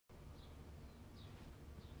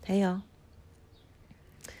Hey y'all,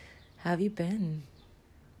 how have you been?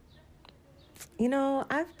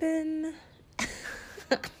 I've been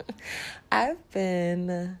I've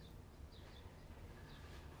been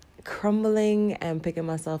crumbling and picking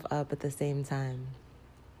myself up at the same time.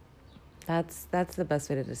 That's the best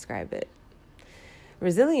way to describe it.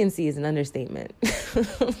 Resiliency is an understatement.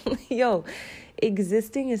 Yo,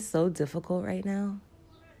 existing is so difficult right now.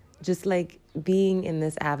 Just like being in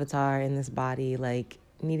this avatar, in this body, like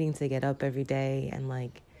needing to get up every day and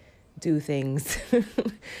like do things.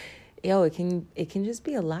 Yo, it can just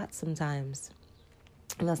be a lot sometimes.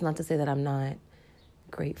 And that's not to say that I'm not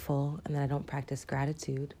grateful and that I don't practice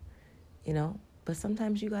gratitude, but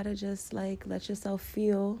sometimes you gotta just like let yourself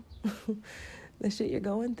feel the shit you're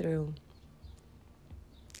going through.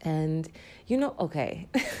 And okay.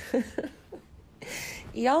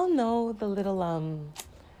 Y'all know the little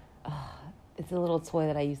it's a little toy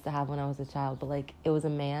that I used to have when I was a child, but like it was a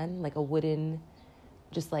man, like a wooden,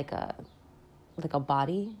 just like a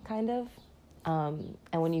body kind of. And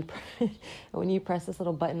when you when you press this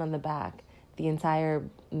little button on the back, the entire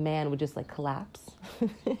man would just like collapse.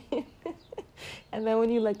 And then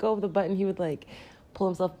when you let go of the button, he would like pull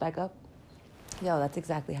himself back up. Yo, that's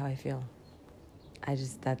exactly how I feel.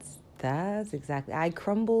 That's exactly. I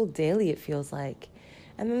crumble daily, it feels like.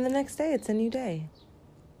 And then the next day, it's a new day.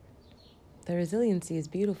 The resiliency is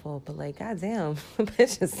beautiful, but like, goddamn, the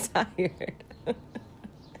bitch is tired.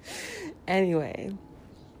 Anyway,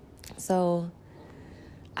 so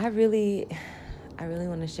I really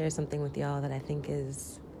want to share something with y'all that I think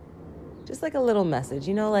is just like a little message.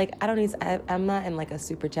 Like I'm not in like a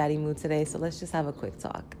super chatty mood today, so let's just have a quick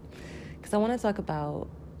talk. Because I want to talk about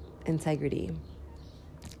integrity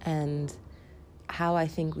and how I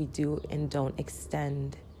think we do and don't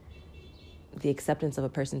extend the acceptance of a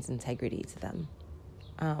person's integrity to them.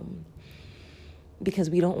 Because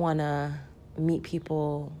we don't want to meet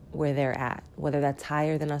people where they're at, whether that's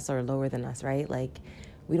higher than us or lower than us, right? Like,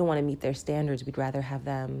 we don't want to meet their standards. We'd rather have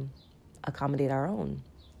them accommodate our own.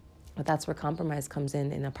 But that's where compromise comes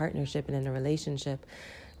in a partnership and in a relationship.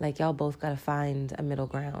 Like, y'all both got to find a middle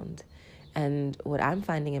ground. And what I'm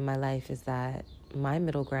finding in my life is that my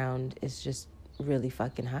middle ground is just really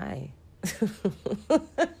fucking high.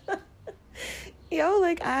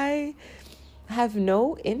 Like, I have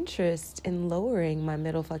no interest in lowering my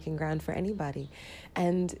middle fucking ground for anybody.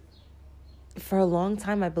 And for a long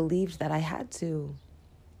time, I believed that I had to.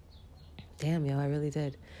 Damn, I really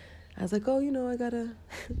did. I was like, I gotta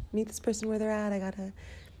meet this person where they're at. I gotta,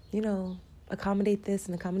 accommodate this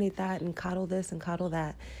and accommodate that and coddle this and coddle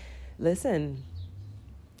that. Listen,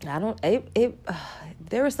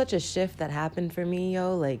 there was such a shift that happened for me,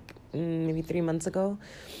 like maybe 3 months ago,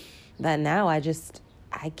 that now I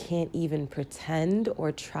can't even pretend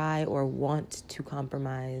or try or want to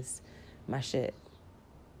compromise my shit.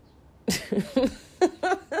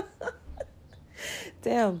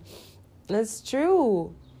 Damn, that's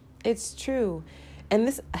true. It's true.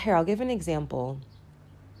 And I'll give an example.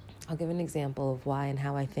 Of why and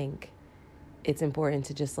how I think it's important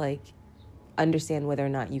to just like understand whether or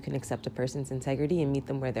not you can accept a person's integrity and meet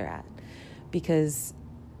them where they're at. Because,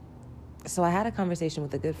 so I had a conversation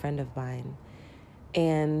with a good friend of mine,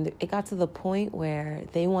 and it got to the point where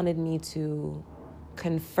they wanted me to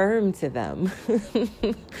confirm to them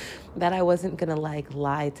that I wasn't gonna like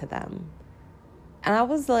lie to them. And I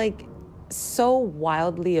was like so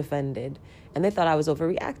wildly offended, and they thought I was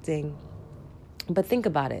overreacting. But think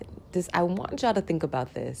about it. I want y'all to think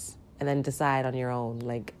about this and then decide on your own,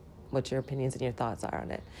 like, what your opinions and your thoughts are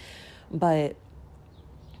on it. But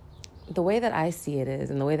the way that I see it is,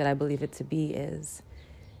 and the way that I believe it to be is,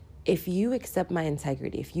 if you accept my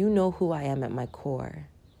integrity, if you know who I am at my core,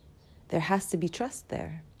 there has to be trust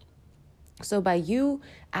there. So by you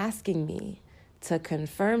asking me to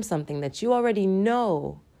confirm something that you already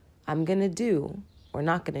know I'm going to do, or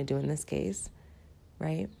not going to do in this case,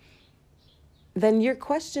 right? Then you're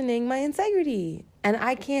questioning my integrity. And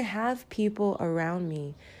I can't have people around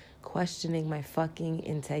me questioning my fucking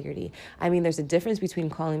integrity. I mean, there's a difference between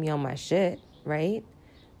calling me on my shit, right?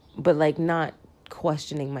 But like not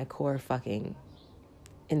questioning my core fucking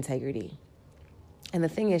integrity. And the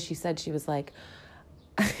thing is, she was like,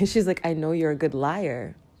 she's like, I know you're a good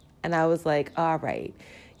liar. And I was like, all right,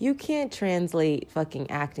 You can't translate fucking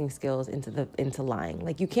acting skills into lying.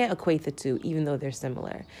 Like, you can't equate the two, even though they're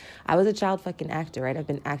similar. I was a child fucking actor, right? I've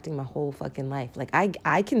been acting my whole fucking life. Like,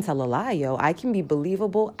 I can tell a lie, yo. I can be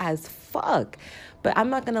believable as fuck. But I'm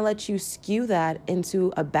not gonna let you skew that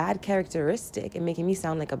into a bad characteristic and making me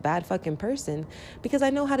sound like a bad fucking person, because I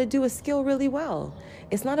know how to do a skill really well.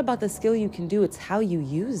 It's not about the skill you can do, it's how you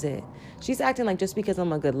use it. She's acting like just because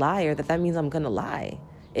I'm a good liar that means I'm gonna lie.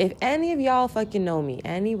 If any of y'all fucking know me,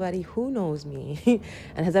 anybody who knows me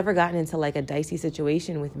and has ever gotten into like a dicey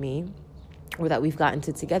situation with me, or that we've gotten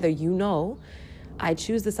to together, you know I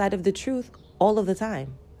choose the side of the truth all of the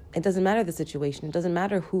time. It doesn't matter the situation. It doesn't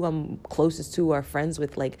matter who I'm closest to or friends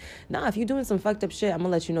with. Like, nah, if you're doing some fucked up shit, I'm gonna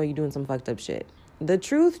let you know you're doing some fucked up shit. The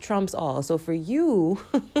truth trumps all. So for you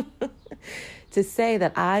to say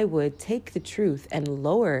that I would take the truth and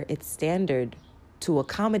lower its standard to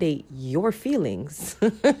accommodate your feelings,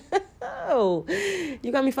 oh,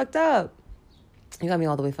 you got me fucked up. You got me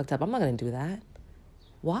all the way fucked up. I'm not gonna do that.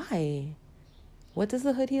 Why? What does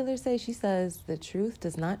the hood healer say? She says, the truth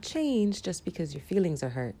does not change just because your feelings are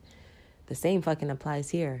hurt. The same fucking applies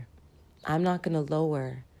here. I'm not going to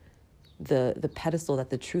lower the pedestal that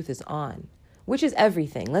the truth is on, which is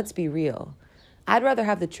everything. Let's be real. I'd rather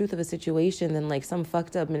have the truth of a situation than like some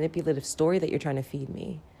fucked up manipulative story that you're trying to feed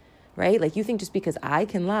me, right? Like, you think just because I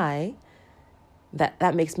can lie,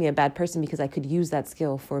 that makes me a bad person because I could use that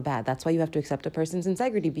skill for bad. That's why you have to accept a person's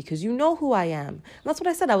integrity, because you know who I am. And that's what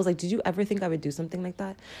I said. I was like, did you ever think I would do something like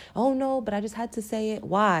that? Oh, no, but I just had to say it.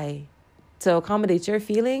 Why? To accommodate your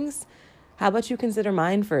feelings? How about you consider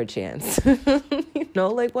mine for a chance? You know,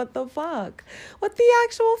 like, what the fuck? What the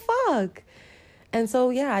actual fuck? And so,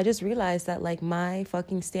 yeah, I just realized that, like, my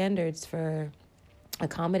fucking standards for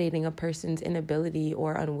accommodating a person's inability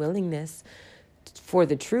or unwillingness for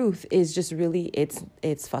the truth is just really,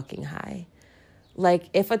 it's fucking high. Like,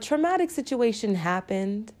 if a traumatic situation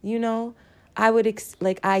happened, you know, I would,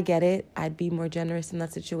 I get it. I'd be more generous in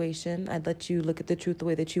that situation. I'd let you look at the truth the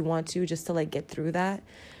way that you want to, just to, like, get through that.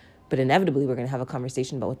 But inevitably, we're going to have a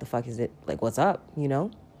conversation about what the fuck is it, like, what's up, you know?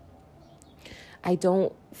 I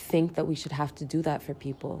don't think that we should have to do that for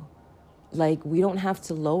people. Like, we don't have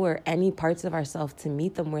to lower any parts of ourselves to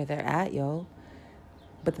meet them where they're at, yo.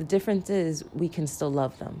 But the difference is we can still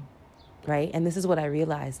love them, right? And this is what I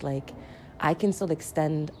realized. Like, I can still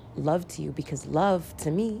extend love to you because love,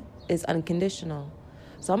 to me, is unconditional.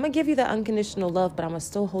 So I'm going to give you that unconditional love, but I'm going to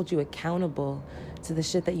still hold you accountable to the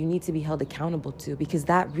shit that you need to be held accountable to, because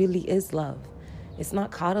that really is love. It's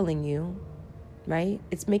not coddling you, right?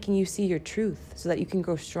 It's making you see your truth so that you can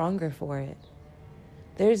grow stronger for it.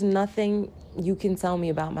 There's nothing you can tell me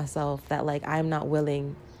about myself that, like, I'm not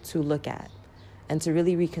willing to look at and to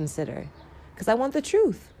really reconsider, because I want the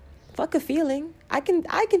truth. Fuck a feeling. I can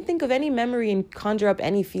think of any memory and conjure up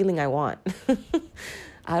any feeling I want.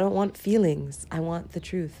 I don't want feelings. I want the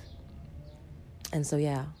truth. And so,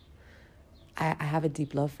 yeah, I have a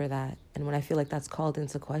deep love for that. And when I feel like that's called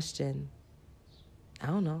into question, I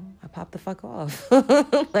don't know, I pop the fuck off.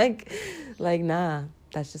 like, nah,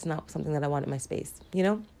 that's just not something that I want in my space, you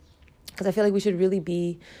know? Because I feel like we should really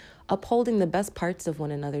be upholding the best parts of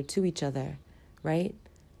one another to each other, right?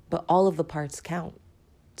 But all of the parts count.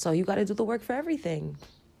 So you got to do the work for everything.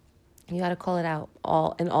 You got to call it out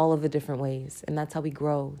in all of the different ways. And that's how we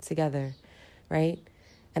grow together, right?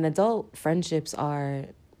 And adult friendships are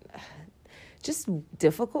just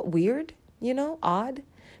difficult, weird, you know, odd.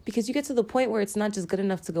 Because you get to the point where it's not just good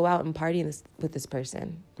enough to go out and party with this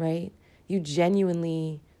person, right? You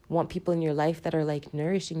genuinely want people in your life that are, like,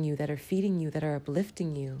 nourishing you, that are feeding you, that are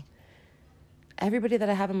uplifting you. Everybody that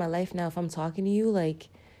I have in my life now, if I'm talking to you, like,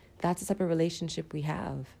 that's the type of relationship we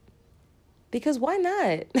have. Because why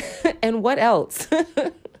not? And what else?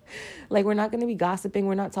 Like, we're not going to be gossiping.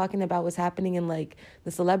 We're not talking about what's happening in, like,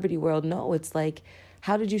 the celebrity world. No, it's like,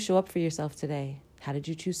 how did you show up for yourself today? How did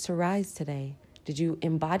you choose to rise today? Did you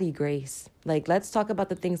embody grace? Like, let's talk about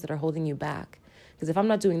the things that are holding you back. Because if I'm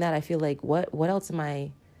not doing that, I feel like, what else am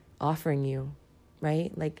I offering you,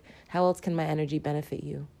 right? Like, how else can my energy benefit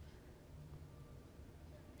you?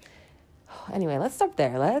 Anyway, let's stop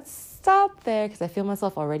there. Because I feel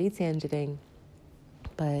myself already tangenting.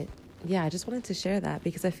 But yeah, I just wanted to share that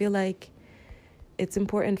because I feel like it's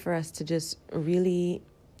important for us to just really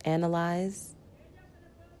analyze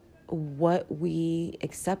what we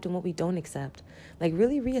accept and what we don't accept. Like,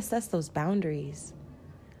 really reassess those boundaries.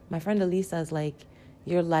 My friend Elisa is like,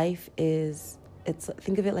 your life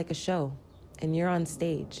think of it like a show, and you're on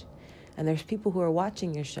stage, and there's people who are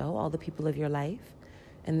watching your show, all the people of your life,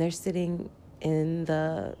 and they're sitting in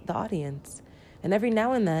the audience. And every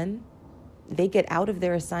now and then, they get out of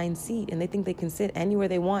their assigned seat and they think they can sit anywhere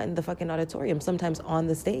they want in the fucking auditorium, sometimes on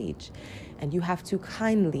the stage. And you have to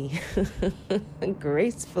kindly,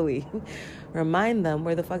 gracefully remind them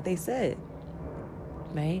where the fuck they sit,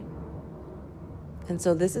 right? And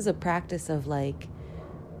so this is a practice of like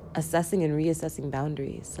assessing and reassessing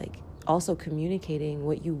boundaries, like also communicating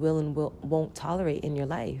what you will and won't tolerate in your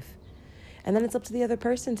life. And then it's up to the other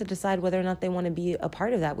person to decide whether or not they want to be a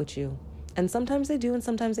part of that with you. And sometimes they do and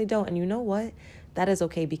sometimes they don't. And you know what? That is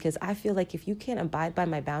okay, because I feel like if you can't abide by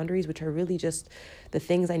my boundaries, which are really just the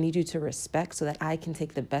things I need you to respect so that I can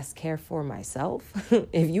take the best care for myself,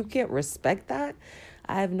 if you can't respect that,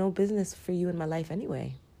 I have no business for you in my life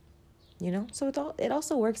anyway. You know? So it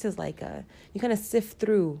also works as like you kind of sift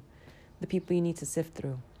through the people you need to sift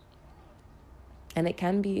through. And it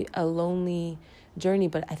can be a lonely journey,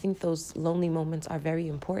 but I think those lonely moments are very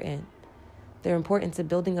important. They're important to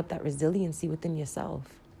building up that resiliency within yourself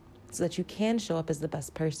so that you can show up as the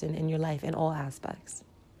best person in your life in all aspects.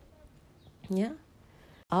 Yeah?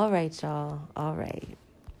 All right, y'all. All right.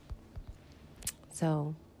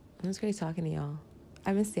 So, it was great talking to y'all.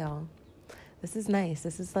 I miss y'all. This is nice.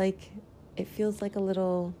 This is like, it feels like a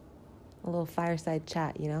little fireside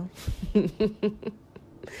chat, you know?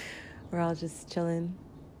 We're all just chilling,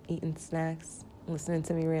 eating snacks, listening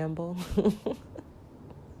to me ramble.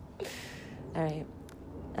 All right.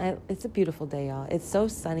 It's a beautiful day, y'all. It's so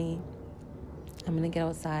sunny. I'm going to get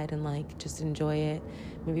outside and like just enjoy it.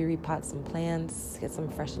 Maybe repot some plants, get some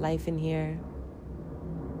fresh life in here.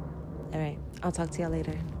 All right. I'll talk to y'all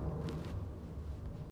later.